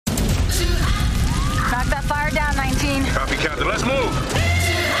Captain. Let's move.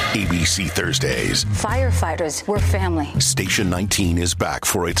 ABC Thursdays. Firefighters, we're family. Station 19 is back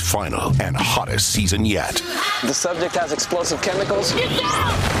for its final and hottest season yet. The subject has explosive chemicals.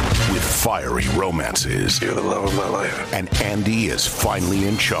 With fiery romances. You're the love of my life. And Andy is finally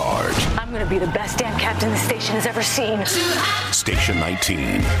in charge. I'm going to be the best damn captain the station has ever seen. Station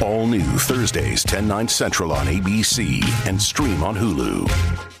 19. All new Thursdays, 10/9 Central on ABC and stream on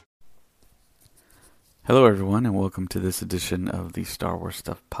Hulu. Hello, everyone, and welcome to this edition of the Star Wars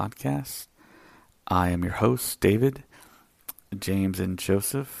Stuff Podcast. I am your host, David. James and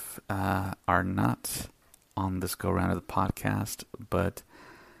Joseph are not on this go-round of the podcast, but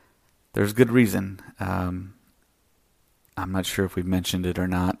there's good reason. I'm not sure if we mentioned it or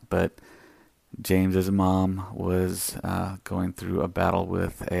not, but James's mom was going through a battle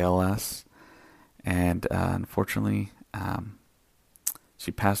with ALS, and unfortunately,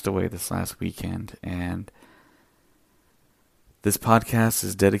 she passed away this last weekend, and this podcast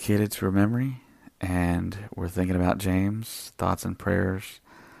is dedicated to her memory, and we're thinking about James, thoughts and prayers,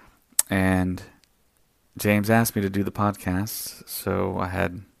 and James asked me to do the podcast, so I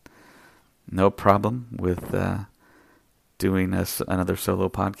had no problem with doing another solo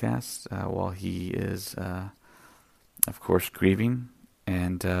podcast while he is, of course, grieving,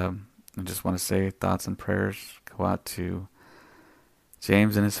 and I just want to say thoughts and prayers go out to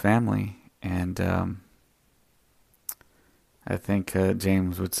James and his family, and I think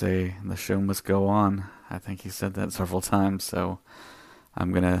James would say the show must go on. I think he said that several times, so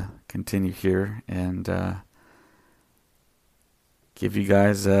I'm going to continue here and give you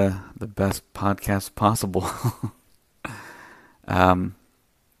guys the best podcast possible. There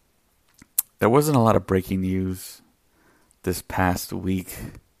wasn't a lot of breaking news this past week,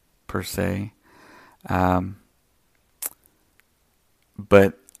 per se.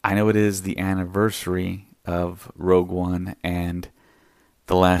 But I know it is the anniversary of Rogue One and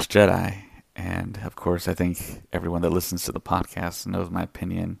The Last Jedi. And, of course, I think everyone that listens to the podcast knows my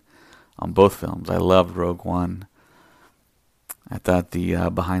opinion on both films. I loved Rogue One. I thought the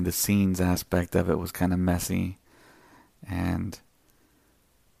behind-the-scenes aspect of it was kind of messy. And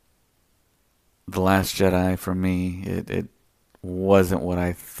The Last Jedi, for me, it wasn't what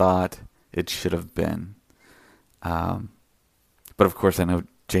I thought it should have been. But of course, I know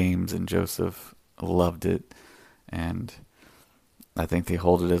James and Joseph loved it, and I think they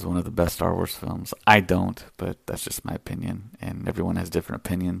hold it as one of the best Star Wars films. I don't, but that's just my opinion, and everyone has different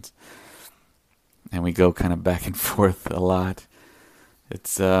opinions, and we go kind of back and forth a lot.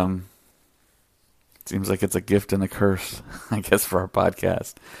 It's it seems like it's a gift and a curse, I guess, for our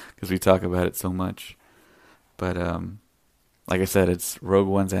podcast, because we talk about it so much. But like I said, it's Rogue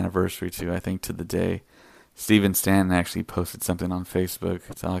One's anniversary too, I think, to the day. Steven Stanton actually posted something on Facebook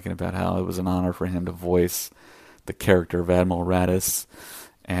talking about how it was an honor for him to voice the character of Admiral Raddus.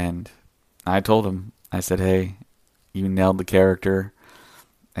 And I told him, I said, hey, you nailed the character,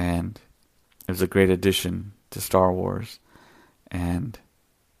 and it was a great addition to Star Wars, and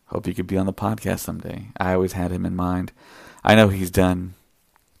hope you could be on the podcast someday. I always had him in mind. I know he's done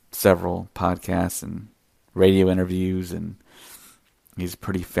several podcasts and radio interviews, and he's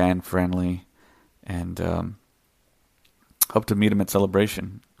pretty fan-friendly. And hope to meet him at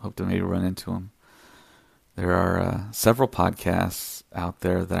Celebration. Hope to maybe run into him. There are several podcasts out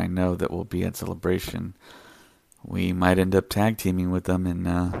there that I know that will be at Celebration. We might end up tag teaming with them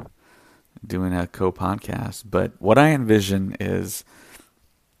and doing a co-podcast. But what I envision is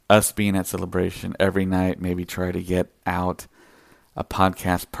us being at Celebration every night, maybe try to get out a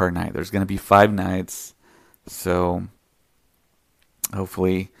podcast per night. There's going to be 5 nights, so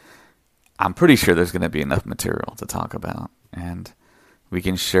hopefully, I'm pretty sure there's going to be enough material to talk about, and we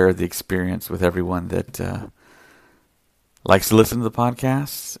can share the experience with everyone that likes to listen to the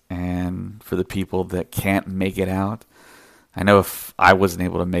podcast, and for the people that can't make it out. I know if I wasn't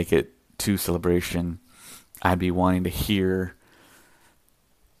able to make it to Celebration, I'd be wanting to hear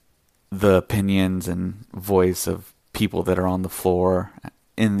the opinions and voice of people that are on the floor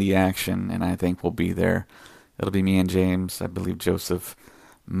in the action, and I think we'll be there. It'll be me and James. I believe Joseph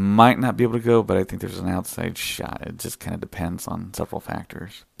might not be able to go, but I think there's an outside shot. It just kind of depends on several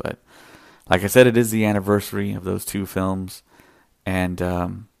factors. But like I said, it is the anniversary of those 2 films, and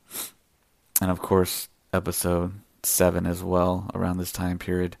of course Episode 7 as well around this time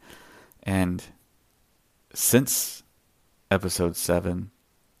period. And since Episode 7,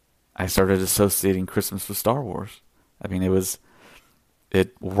 I started associating Christmas with Star Wars. I mean,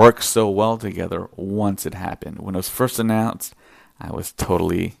 it worked so well together once it happened. When it was first announced, I was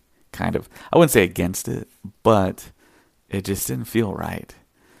totally I wouldn't say against it, but it just didn't feel right.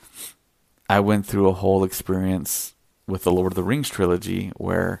 I went through a whole experience with the Lord of the Rings trilogy,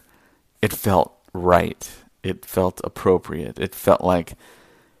 where it felt right. It felt appropriate. It felt like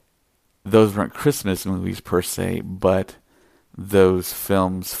those weren't Christmas movies per se, but those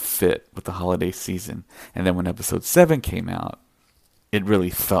films fit with the holiday season. And then when Episode 7 came out, it really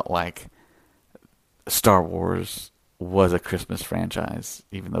felt like Star Wars was a Christmas franchise,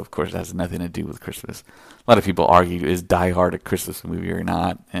 even though, of course, it has nothing to do with Christmas. A lot of people argue, is Die Hard a Christmas movie or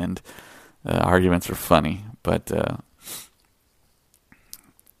not? And arguments are funny, but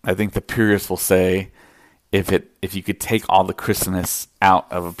I think the purists will say if you could take all the Christmas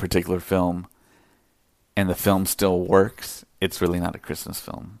out of a particular film and the film still works, it's really not a Christmas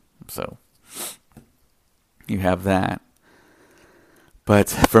film. So you have that. But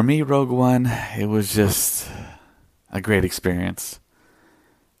for me, Rogue One, it was just a great experience.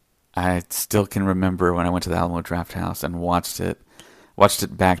 I still can remember when I went to the Alamo Drafthouse and watched it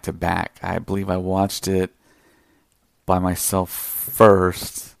back to back. I believe I watched it by myself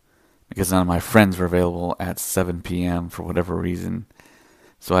first because none of my friends were available at 7 p.m. for whatever reason.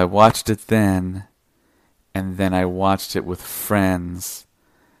 So I watched it then, and then I watched it with friends,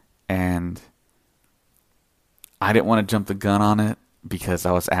 and I didn't want to jump the gun on it because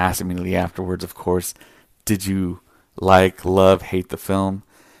I was asked immediately afterwards, of course, did you like, love, hate the film?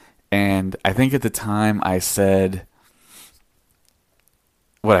 And I think at the time I said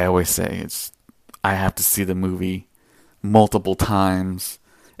what I always say, it's I have to see the movie multiple times,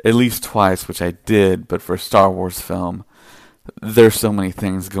 at least twice, which I did, but for a Star Wars film, there's so many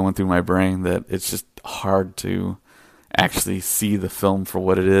things going through my brain that it's just hard to actually see the film for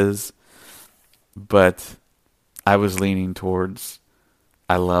what it is. But I was leaning towards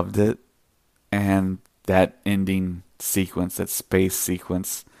I loved it, and that ending sequence, that space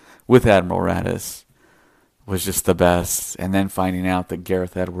sequence with Admiral Raddus was just the best. And then finding out that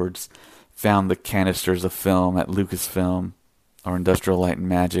Gareth Edwards found the canisters of film at Lucasfilm or Industrial Light and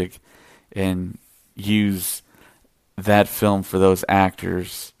Magic and used that film for those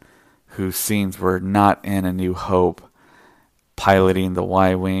actors whose scenes were not in A New Hope, piloting the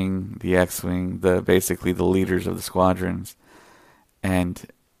Y-Wing, the X-Wing, basically the leaders of the squadrons, and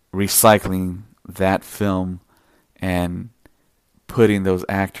recycling that film and putting those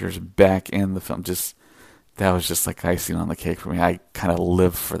actors back in the film. That was just like icing on the cake for me. I kind of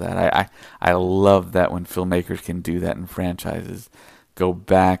live for that. I love that when filmmakers can do that in franchises. Go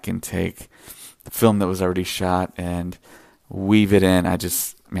back and take the film that was already shot and weave it in.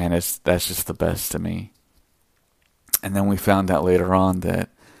 That's just the best to me. And then we found out later on that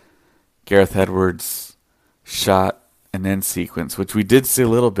Gareth Edwards shot an end sequence, which we did see a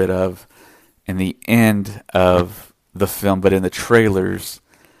little bit of in the end of the film, but in the trailers.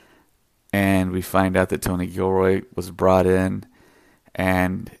 And we find out that Tony Gilroy was brought in,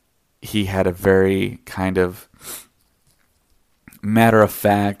 and he had a very kind of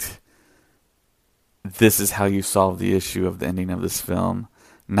matter-of-fact, this is how you solve the issue of the ending of this film.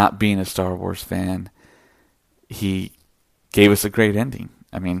 Not being a Star Wars fan, he gave us a great ending.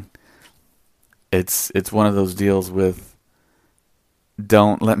 I mean, it's one of those deals with,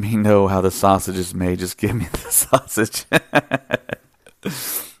 don't let me know how the sausage is made, just give me the sausage.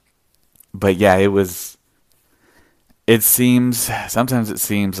 But yeah, sometimes it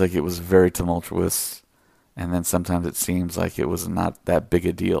seems like it was very tumultuous, and then sometimes it seems like it was not that big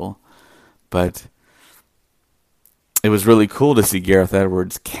a deal. But it was really cool to see Gareth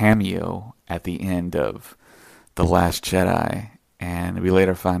Edwards' cameo at the end of The Last Jedi, and we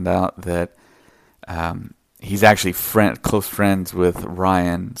later found out that he's actually close friends with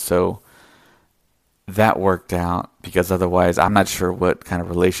Ryan, so that worked out, because otherwise I'm not sure what kind of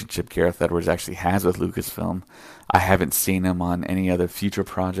relationship Gareth Edwards actually has with Lucasfilm. I haven't seen him on any other future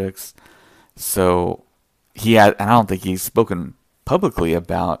projects, so and I don't think he's spoken publicly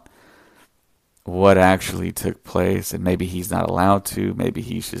about what actually took place, and maybe he's not allowed to, maybe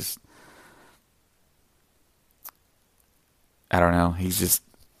he's just, I don't know, he's just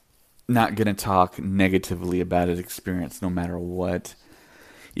not going to talk negatively about his experience no matter what.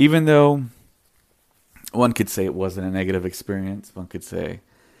 Even though one could say it wasn't a negative experience, one could say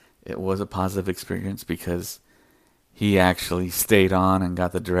it was a positive experience because he actually stayed on and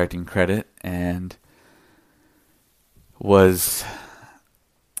got the directing credit and was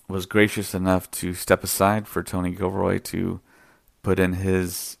gracious enough to step aside for Tony Gilroy to put in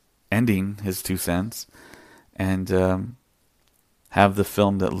his ending, his 2 cents, and have the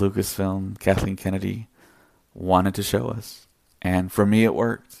film that Lucasfilm, Kathleen Kennedy, wanted to show us. And for me, it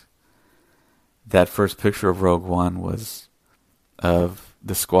worked. That first picture of Rogue One was of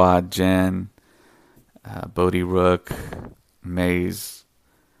the squad, Jen, Bodhi Rook, Baze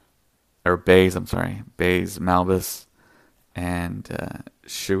Malbus, and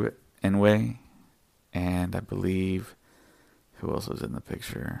Shuit Inway, and I believe, who else was in the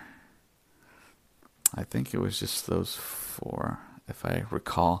picture? I think it was just those 4, if I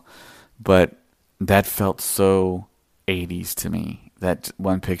recall. But that felt so 80s to me. That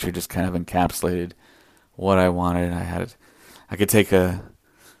one picture just kind of encapsulated what I wanted. I could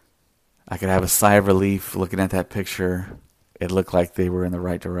have a sigh of relief looking at that picture. It looked like they were in the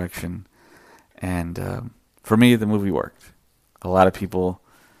right direction. And for me, the movie worked. A lot of people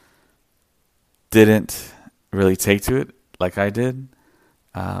didn't really take to it like I did.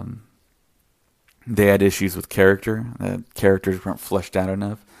 They had issues with character. The characters weren't fleshed out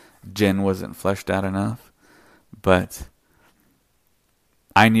enough. Jin wasn't fleshed out enough. But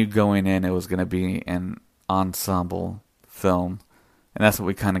I knew going in it was going to be an ensemble film. And that's what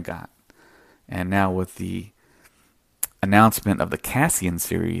we kind of got. And now with the announcement of the Cassian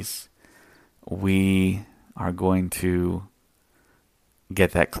series, we are going to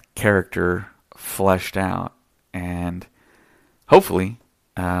get that character fleshed out. And hopefully,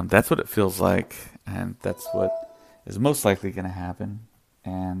 that's what it feels like. And that's what is most likely going to happen.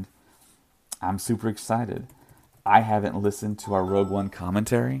 And I'm super excited. I haven't listened to our Rogue One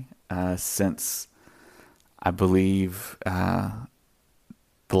commentary since, I believe, the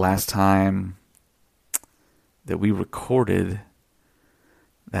last time that we recorded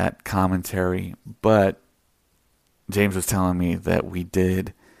that commentary. But James was telling me that we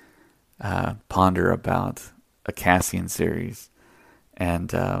did ponder about a Cassian series.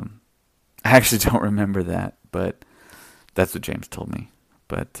 And I actually don't remember that, but that's what James told me.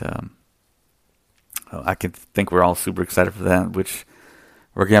 But I think we're all super excited for that, which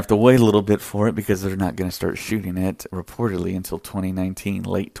we're going to have to wait a little bit for it because they're not going to start shooting it reportedly until 2019,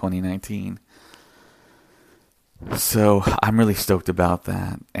 late 2019. So I'm really stoked about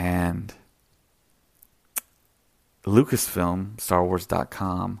that. And Lucasfilm,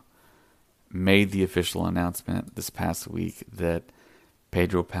 StarWars.com, made the official announcement this past week that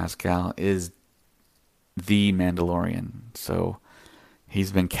Pedro Pascal is the Mandalorian. So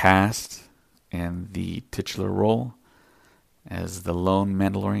he's been cast in the titular role as the lone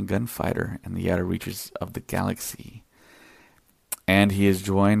Mandalorian gunfighter in the outer reaches of the galaxy. And he is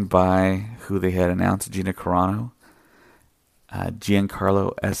joined by who they had announced, Gina Carano,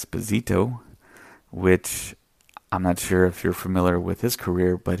 Giancarlo Esposito, which I'm not sure if you're familiar with his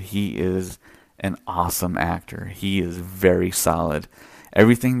career, but he is an awesome actor. He is very solid.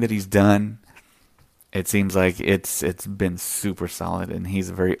 Everything that he's done, it seems like it's been super solid, and he's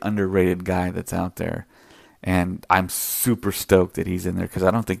a very underrated guy that's out there. And I'm super stoked that he's in there because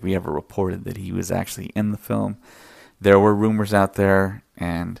I don't think we ever reported that he was actually in the film. There were rumors out there,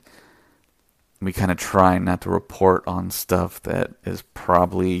 and we kind of try not to report on stuff that is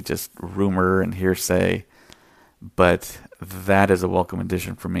probably just rumor and hearsay. But that is a welcome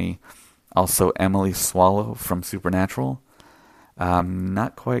addition for me. Also, Emily Swallow from Supernatural. I'm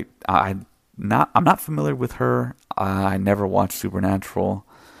not familiar with her. I never watched Supernatural.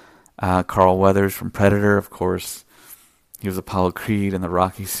 Carl Weathers from Predator, of course. He was Apollo Creed in the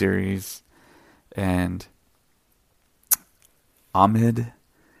Rocky series. And Ahmed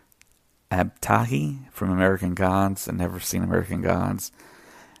Abtahi from American Gods. I've never seen American Gods.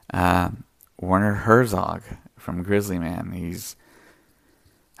 Werner Herzog from Grizzly Man. He's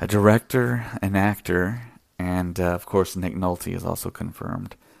a director, an actor, and of course Nick Nolte is also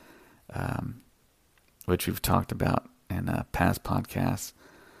confirmed, which we've talked about in past podcasts.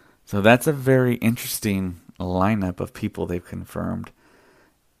 So that's a very interesting lineup of people they've confirmed.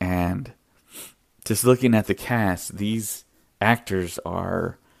 And just looking at the cast, these actors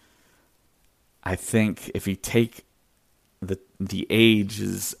are, I think, if you take the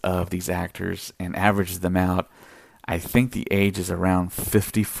ages of these actors and averages them out, I think the age is around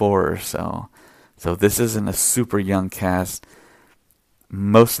 54 or so. So this isn't a super young cast.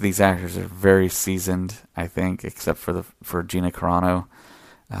 Most of these actors are very seasoned, I think, except for Gina Carano,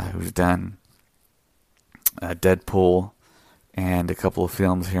 who's done Deadpool and a couple of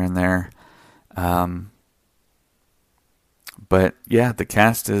films here and there. But yeah, the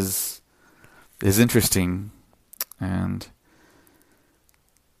cast is interesting, and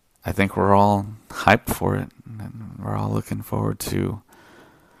I think we're all hyped for it, and we're all looking forward to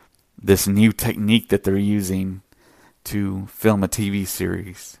this new technique that they're using to film a TV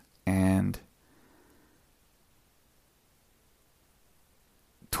series. And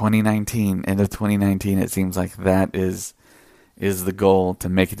 2019, end of 2019, it seems like that is the goal, to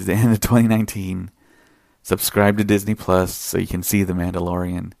make it to the end of 2019. Subscribe to Disney Plus so you can see The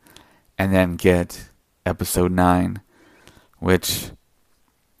Mandalorian, and then get Episode 9, which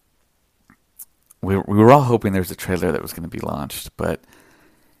we were all hoping there was a trailer that was going to be launched, but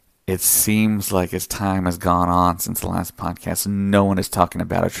it seems like as time has gone on since the last podcast, no one is talking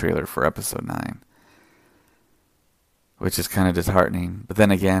about a trailer for episode 9, which is kind of disheartening. But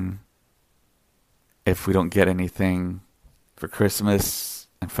then again, if we don't get anything for Christmas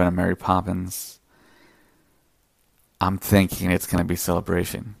in front of Mary Poppins, I'm thinking it's going to be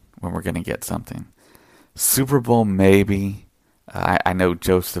Celebration when we're going to get something. Super Bowl, maybe. I know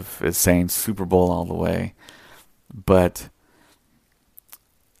Joseph is saying Super Bowl all the way, but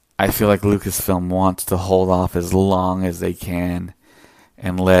I feel like Lucasfilm wants to hold off as long as they can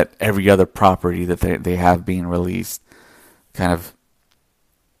and let every other property that they have being released kind of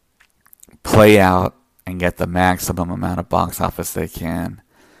play out and get the maximum amount of box office they can.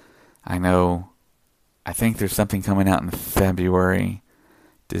 I think there's something coming out in February.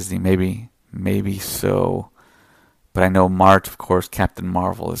 Disney, maybe so. But I know March, of course, Captain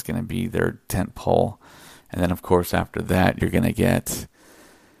Marvel is going to be their tentpole. And then, of course, after that, you're going to get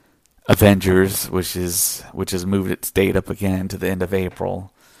Avengers, which has moved its date up again to the end of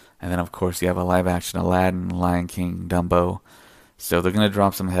April. And then, of course, you have a live-action Aladdin, Lion King, Dumbo. So they're going to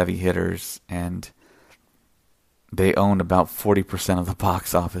drop some heavy hitters, and they own about 40% of the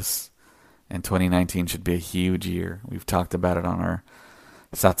box office. And 2019 should be a huge year. We've talked about it on our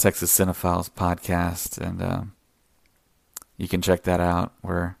South Texas Cinephiles podcast, and you can check that out.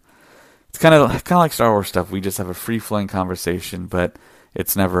 Where it's kind of like Star Wars stuff. We just have a free-flowing conversation, but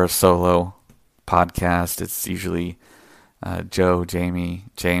it's never a solo podcast. It's usually Joe, Jamie,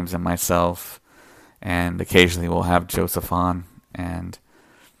 James, and myself, and occasionally we'll have Joseph on. And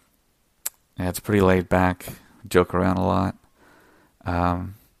yeah, it's pretty laid back. Joke around a lot.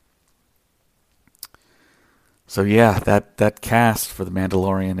 So yeah, that cast for The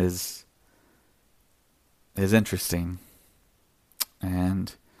Mandalorian is interesting.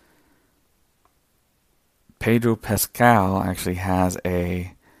 And Pedro Pascal actually has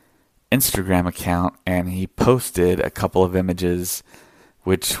a Instagram account, and he posted a couple of images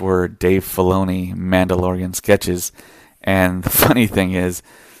which were Dave Filoni Mandalorian sketches. And the funny thing is,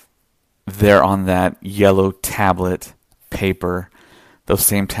 they're on that yellow tablet paper. Those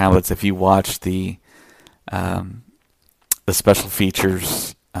same tablets, if you watch the special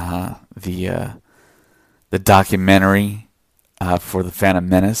features, the documentary for The Phantom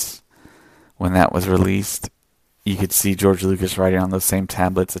Menace, when that was released, you could see George Lucas writing on those same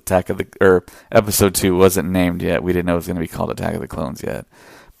tablets. Episode 2 wasn't named yet. We didn't know it was going to be called Attack of the Clones yet,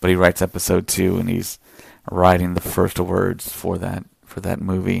 but he writes Episode 2, and he's writing the first words for that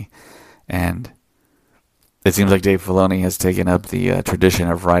movie. And it seems like Dave Filoni has taken up the tradition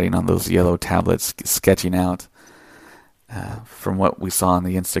of writing on those yellow tablets, sketching out. From what we saw in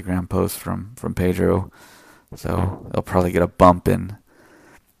the Instagram post from Pedro, so they'll probably get a bump in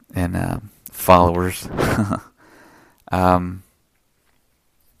followers.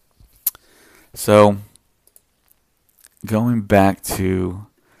 So going back to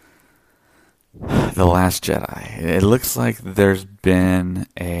The Last Jedi, it looks like there's been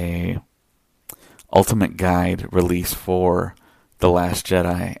a Ultimate Guide released for The Last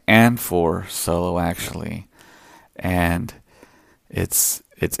Jedi and for Solo, actually. And it's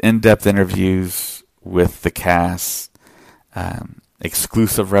in-depth interviews with the cast,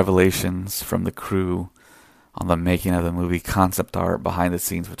 exclusive revelations from the crew on the making of the movie, concept art,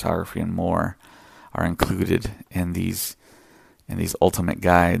 behind-the-scenes photography, and more are included in these Ultimate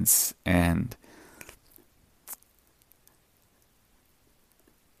Guides. And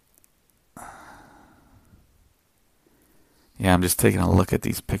yeah, I'm just taking a look at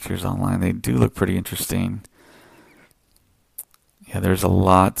these pictures online. They do look pretty interesting. Yeah, there's a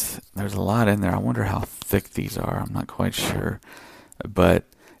lot in there. I wonder how thick these are. I'm not quite sure. But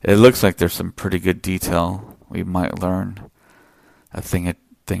it looks like there's some pretty good detail. We might learn a thing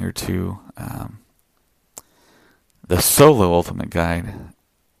or two. The Solo Ultimate Guide,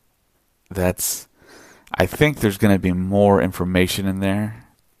 I think there's going to be more information in there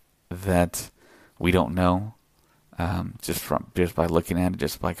that we don't know. Just by looking at it,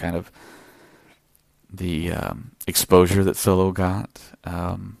 just by kind of the exposure that Solo got.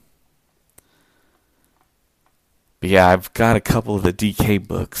 But yeah, I've got a couple of the DK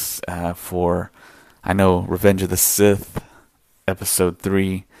books for, I know, Revenge of the Sith, Episode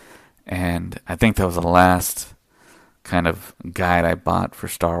 3, and I think that was the last kind of guide I bought for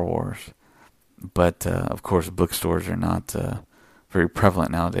Star Wars. But, of course, bookstores are not very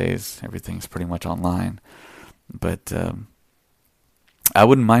prevalent nowadays. Everything's pretty much online. But I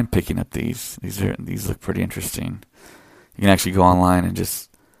wouldn't mind picking up these. These look pretty interesting. You can actually go online and just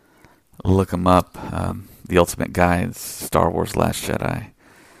look them up. The Ultimate Guides, Star Wars Last Jedi.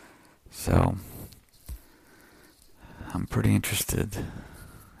 So I'm pretty interested,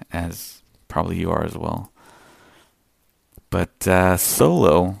 as probably you are as well. But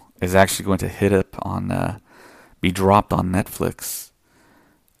Solo is actually going to be dropped on Netflix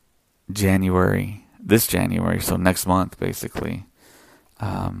this January, so next month basically.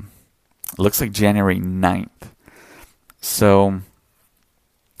 Looks like January 9th. So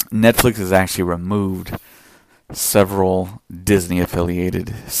Netflix has actually removed several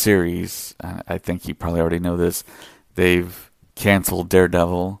Disney-affiliated series. I think you probably already know this. They've canceled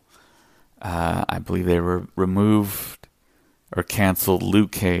Daredevil. I believe they removed or canceled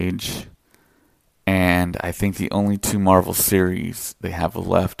Luke Cage. And I think the only two Marvel series they have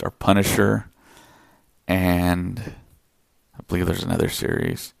left are Punisher, and I believe there's another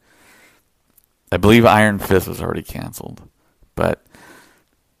series. I believe Iron Fist was already canceled. But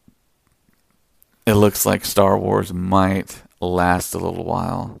it looks like Star Wars might last a little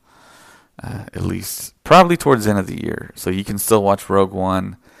while. At least probably towards the end of the year. So you can still watch Rogue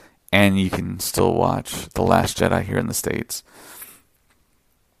One, and you can still watch The Last Jedi here in the States,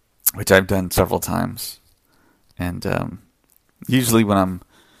 which I've done several times. And usually when I'm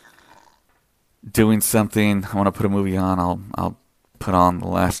doing something, I want to put a movie on, I'll put on The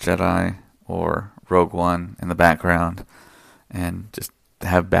Last Jedi or Rogue One in the background and just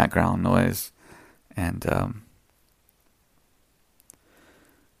have background noise. And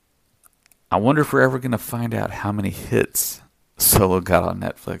I wonder if we're ever going to find out how many hits Solo got on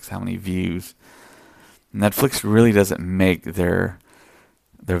Netflix, how many views. Netflix really doesn't make their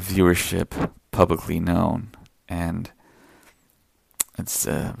viewership publicly known, and it's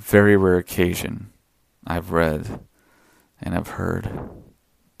a very rare occasion I've read and I've heard.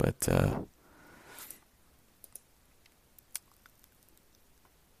 But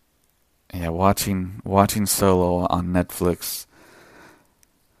yeah, watching Solo on Netflix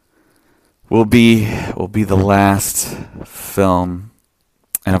will be the last film.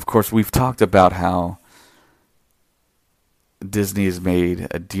 And of course, we've talked about how Disney has made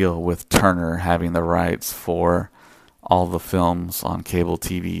a deal with Turner having the rights for all the films on cable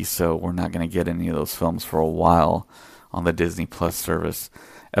TV, so we're not going to get any of those films for a while on the Disney Plus service.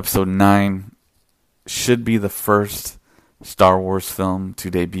 Episode 9 should be the first Star Wars film to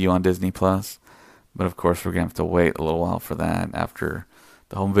debut on Disney Plus, but of course we're going to have to wait a little while for that after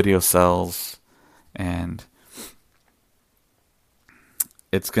the home video sells, and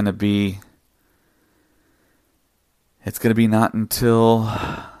it's going to be not until,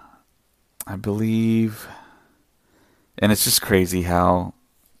 I believe, and it's just crazy how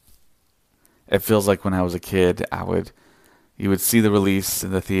it feels like when I was a kid, you would see the release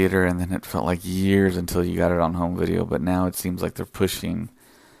in the theater, and then it felt like years until you got it on home video. But now it seems like they're pushing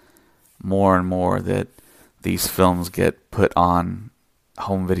more and more that these films get put on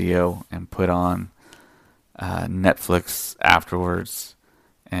home video and put on Netflix afterwards,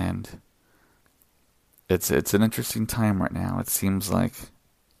 and it's an interesting time right now. It seems like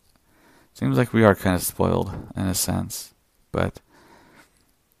we are kind of spoiled in a sense, but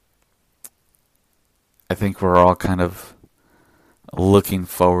I think we're all kind of looking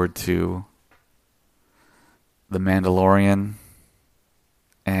forward to The Mandalorian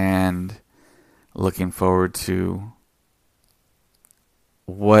and looking forward to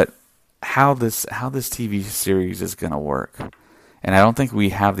how this TV series is going to work. And I don't think we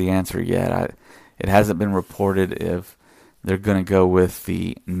have the answer yet. It hasn't been reported if they're going to go with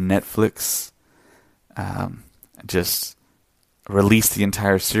the Netflix, just release the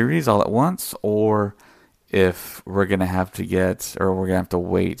entire series all at once, or if we're going to have to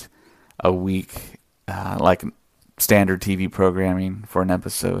wait a week, like standard TV programming for an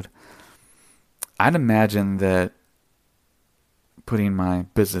episode. I'd imagine that, putting my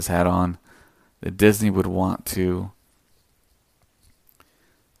business hat on, that Disney would want to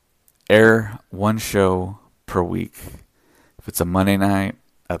air one show per week. If it's a Monday night,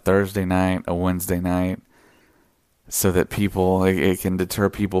 a Thursday night, a Wednesday night, so that it can deter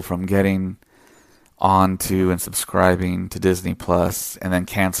people from getting onto and subscribing to Disney Plus and then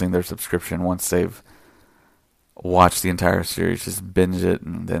canceling their subscription once they've watched the entire series, just binge it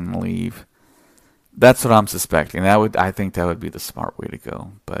and then leave. That's what I'm suspecting. I think that would be the smart way to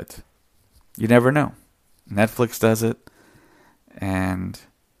go, but you never know. Netflix does it, and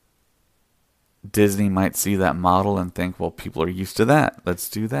Disney might see that model and think, well, people are used to that, let's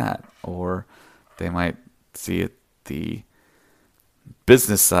do that. Or they might see it the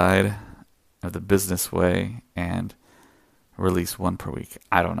business side, or the business way, and release one per week.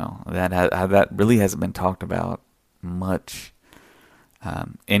 I don't know. That really hasn't been talked about much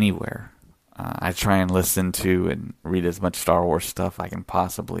anywhere. I try and listen to and read as much Star Wars stuff I can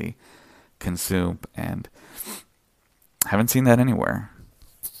possibly consume, and Haven't seen that anywhere.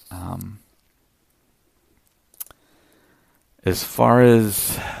 As far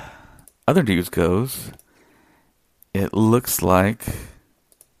as other news goes, it looks like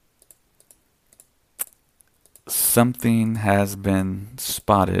something has been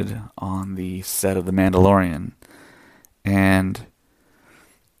spotted on the set of The Mandalorian. And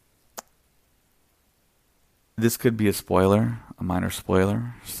this could be a spoiler, a minor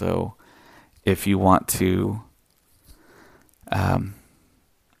spoiler. So if you want to, I'm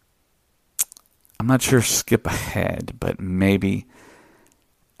not sure skip ahead, but maybe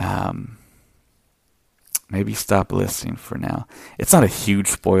stop listening for now. It's not a huge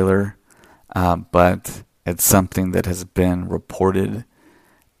spoiler, but it's something that has been reported,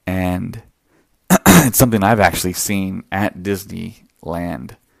 and it's something I've actually seen at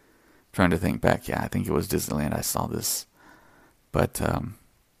Disneyland. Trying to think back, yeah, I think it was Disneyland I saw this. But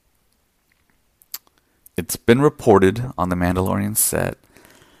it's been reported on the Mandalorian set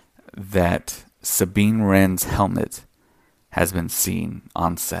that Sabine Wren's helmet has been seen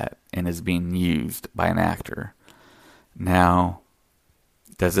on set and is being used by an actor. Now,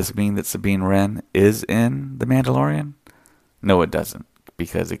 does this mean that Sabine Wren is in The Mandalorian? No, it doesn't,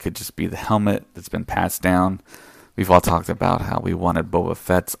 because it could just be the helmet that's been passed down. We've all talked about how we wanted Boba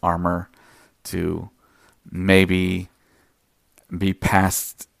Fett's armor to maybe be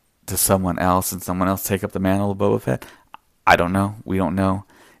passed to someone else and someone else take up the mantle of Boba Fett. I don't know. We don't know.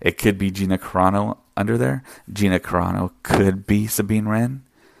 It could be Gina Carano under there. Gina Carano could be Sabine Wren.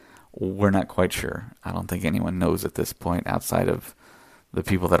 We're not quite sure. I don't think anyone knows at this point outside of the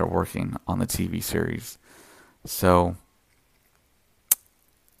people that are working on the TV series. So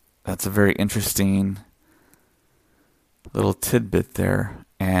that's a very interesting little tidbit there.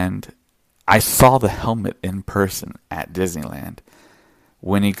 And I saw the helmet in person at Disneyland.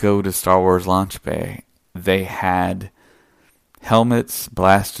 When you go to Star Wars Launch Bay, they had helmets,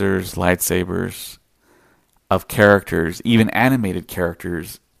 blasters, lightsabers of characters, even animated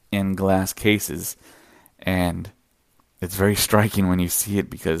characters, in glass cases. And it's very striking when you see it,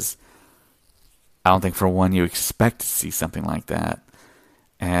 because I don't think for one you expect to see something like that.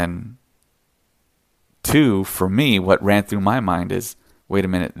 And two, for me, what ran through my mind is, wait a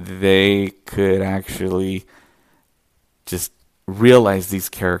minute, they could actually just realize these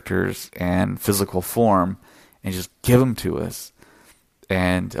characters and physical form and just give them to us.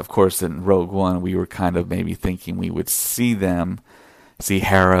 And of course, in Rogue One, we were kind of maybe thinking we would see them, see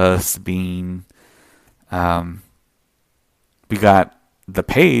Hera, Sabine. We got the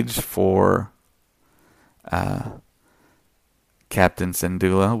page for Captain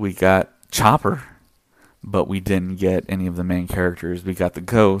Syndulla. We got Chopper, but we didn't get any of the main characters. We got the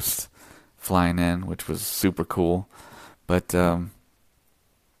Ghost flying in, which was super cool, but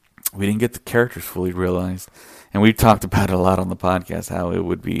we didn't get the characters fully realized. And we've talked about it a lot on the podcast, how it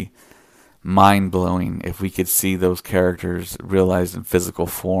would be mind-blowing if we could see those characters realized in physical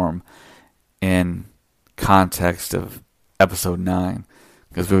form in context of Episode 9.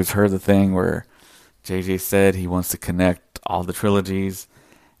 Because we always heard the thing where JJ said he wants to connect all the trilogies,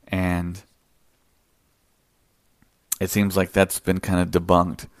 and it seems like that's been kind of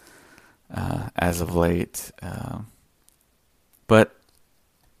debunked as of late. But,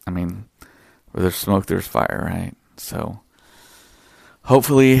 I mean, where there's smoke, there's fire, right? So,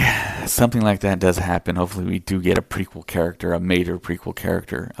 hopefully something like that does happen. Hopefully we do get a prequel character, a major prequel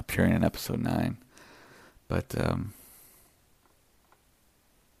character appearing in Episode 9. But,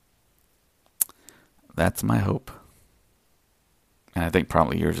 that's my hope. And I think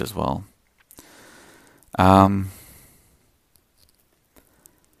probably yours as well.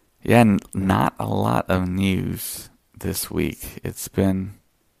 Yeah, not a lot of news this week. It's been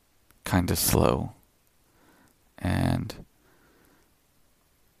kind of slow. And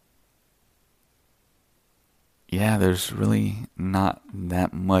yeah, there's really not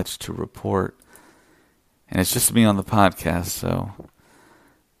that much to report. And it's just me on the podcast, so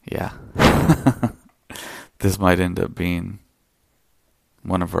yeah. This might end up being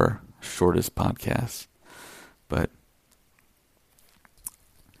one of our shortest podcasts. But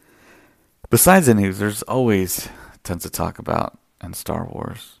besides the news, there's always tons to talk about in Star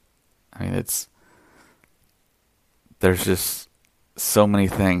Wars. I mean, there's just so many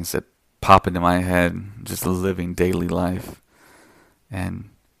things that pop into my head, just living daily life. And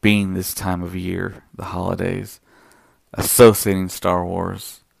being this time of year, the holidays, associating Star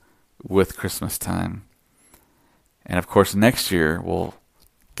Wars with Christmas time. And of course, next year we'll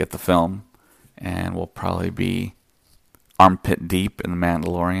get the film, and we'll probably be armpit deep in The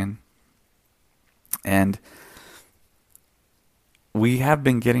Mandalorian. And we have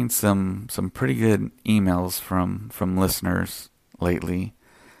been getting some pretty good emails from listeners lately,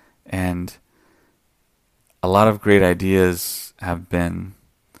 and a lot of great ideas have been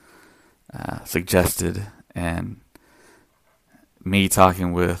suggested, and me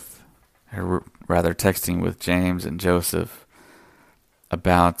talking with, or rather texting with James and Joseph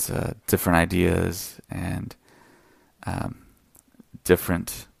about different ideas and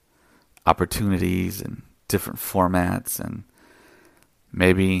different opportunities and different formats, and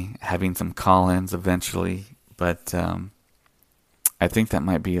maybe having some call-ins eventually, but I think that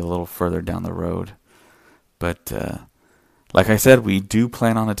might be a little further down the road. But like I said, we do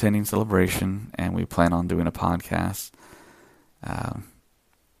plan on attending Celebration, and we plan on doing a podcast.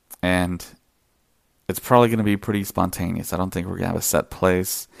 And it's probably going to be pretty spontaneous. I don't think we're going to have a set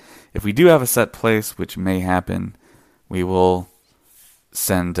place. If we do have a set place, which may happen, we will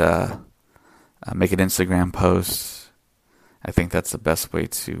send make an Instagram post. I think that's the best way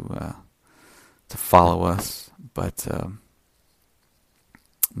to follow us. But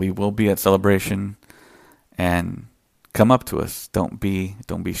we will be at Celebration, and come up to us. Don't be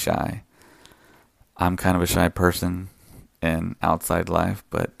shy. I'm kind of a shy person in outside life,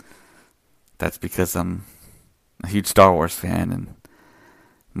 but that's because I'm a huge Star Wars fan, and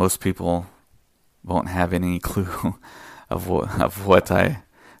most people won't have any clue of what I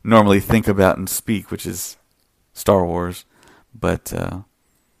normally think about and speak, which is Star Wars. But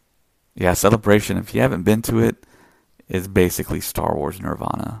yeah, Celebration, if you haven't been to it, is basically Star Wars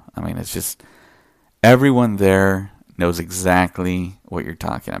Nirvana. I mean, it's just everyone there knows exactly what you're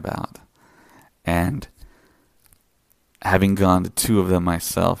talking about. And having gone to two of them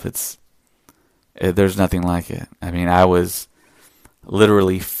myself, there's nothing like it. I mean, I was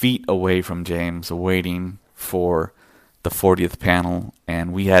literally feet away from James waiting for the 40th panel,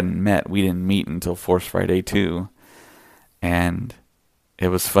 and we hadn't met. We didn't meet until Force Friday 2. And it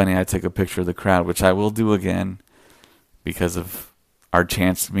was funny. I took a picture of the crowd, which I will do again because of our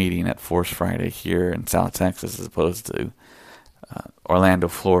chance meeting at Force Friday here in South Texas as opposed to Orlando,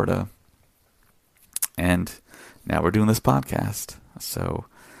 Florida. And now we're doing this podcast. So,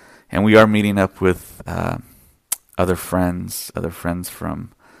 and we are meeting up with other friends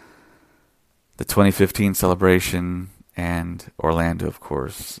from the 2015 Celebration and Orlando, of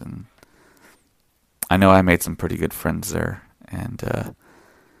course. And I know I made some pretty good friends there, and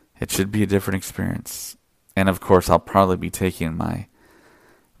it should be a different experience. And of course, I'll probably be taking my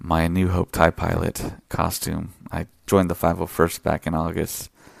New Hope TIE Pilot costume. I joined the 501st back in August,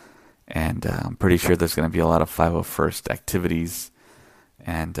 and I'm pretty sure there's going to be a lot of 501st activities,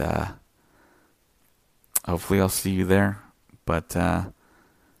 and hopefully I'll see you there. But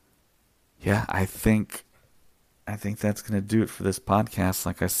yeah, I think that's going to do it for this podcast.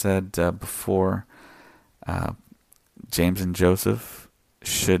 Like I said before, James and Joseph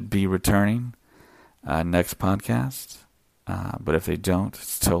should be returning next podcast. But if they don't,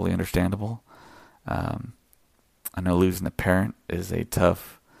 it's totally understandable. I know losing a parent is a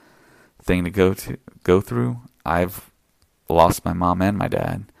tough thing to go through. I've lost my mom and my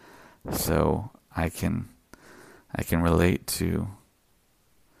dad, so I can relate to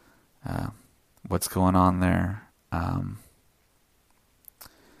what's going on there.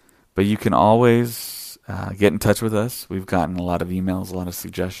 But you can always get in touch with us. We've gotten a lot of emails, a lot of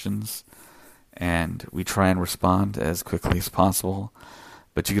suggestions, and we try and respond as quickly as possible.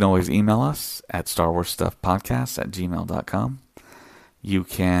 But you can always email us at StarWarsStuffPodcast@gmail.com. You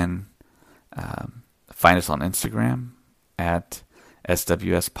can find us on Instagram at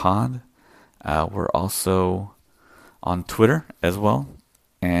SWSPod. We're also on Twitter as well.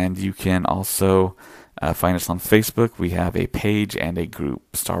 And you can also find us on Facebook. We have a page and a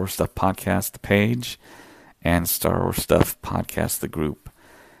group. Star Wars Stuff Podcast, the page, and Star Wars Stuff Podcast, the group.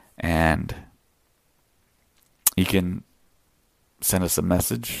 And you can send us a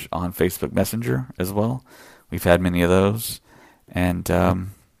message on Facebook Messenger as well. We've had many of those. And I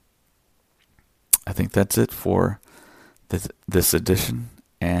think that's it for this edition.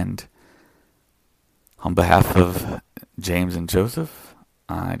 And on behalf of James and Joseph,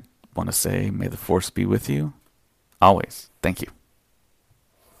 I want to say, may the Force be with you always. Thank you.